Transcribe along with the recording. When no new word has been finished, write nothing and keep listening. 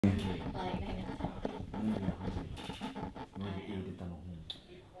180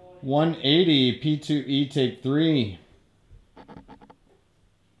 P2E take 3.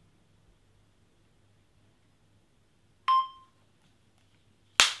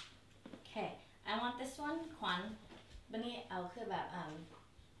 Okay, I want this one ขวัญวันนี้เอาคือแบบ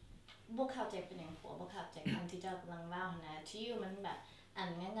บวกเข้าใจเป็นอย่างผัวบวกเข้าใจคำที่เจ้ากำลังเล่านะที่อยู่มันแบบ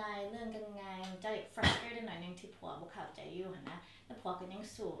ง่ายๆเรื่องกันง่ายเจ้า frustrated หน่อยนึงที่ผัวบวกเข้าใจอยู่นะแล้วผัวก็ยัง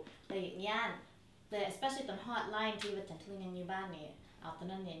สู้เลยย่านเลย especially ตอน hotline ที่ว่าจันทร์ยังอยู่บ้านนี่เอาตอน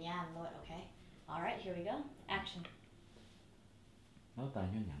นั้นเนี่ยย่านเลย okay alright here we go action แล้วตาย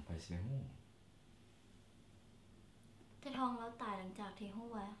ย้อนหยังไปเสียหู้แต่ทองแล้วตายหลังจากที่ฮู้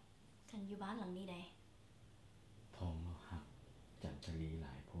ว่าฉันอยู่บ้านหลังนี้ได้ทองเราหักจันทรีหล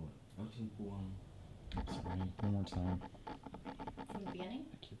ายโพดแล้วจึงปวง Sorry, one more time. From the beginning?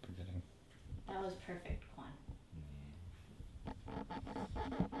 I keep forgetting. That was perfect, Quan.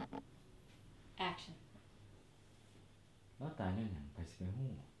 Action. แล้วตายย้อนหยังไปเสีย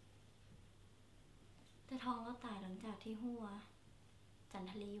หู้แต่ทองแล้วตายหลังจากที่ฮู้ว่าจัน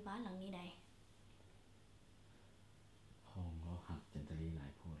ทรีอยู่บ้านหลังนี้ได้ทองเราหักจันทรีหลา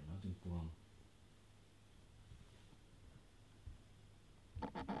ยโพดแล้วจึงปวง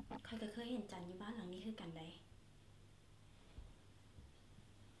ข้อยก็เคยเห็นจันอยู่บ้านหลังนี้คือกันได้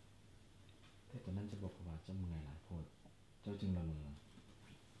แต่ตอนนั้นจะบอกว่าเจ้าเมื่อยหลายโพดเจ้าจึงละเมอ